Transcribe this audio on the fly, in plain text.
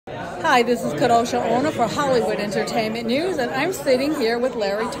Hi, this is Kadosha Ona for Hollywood Entertainment News, and I'm sitting here with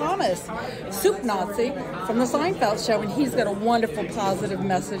Larry Thomas, Soup Nazi from the Seinfeld Show, and he's got a wonderful positive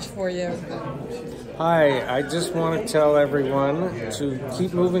message for you. Hi, I just want to tell everyone to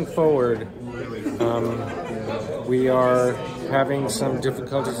keep moving forward. We are having some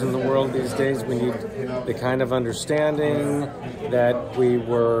difficulties in the world these days. We need the kind of understanding that we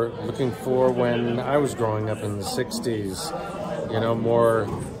were looking for when I was growing up in the 60s. You know,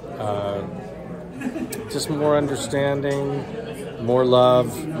 just more understanding, more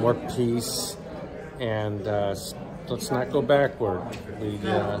love, more peace, and let's not go backward. We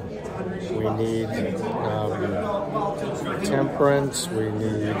need temperance, we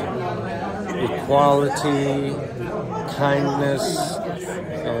need equality, kindness,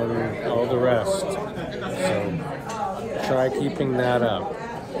 and all the rest. So try keeping that up.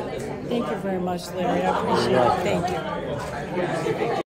 Thank you very much, Larry. I appreciate it. Thank you.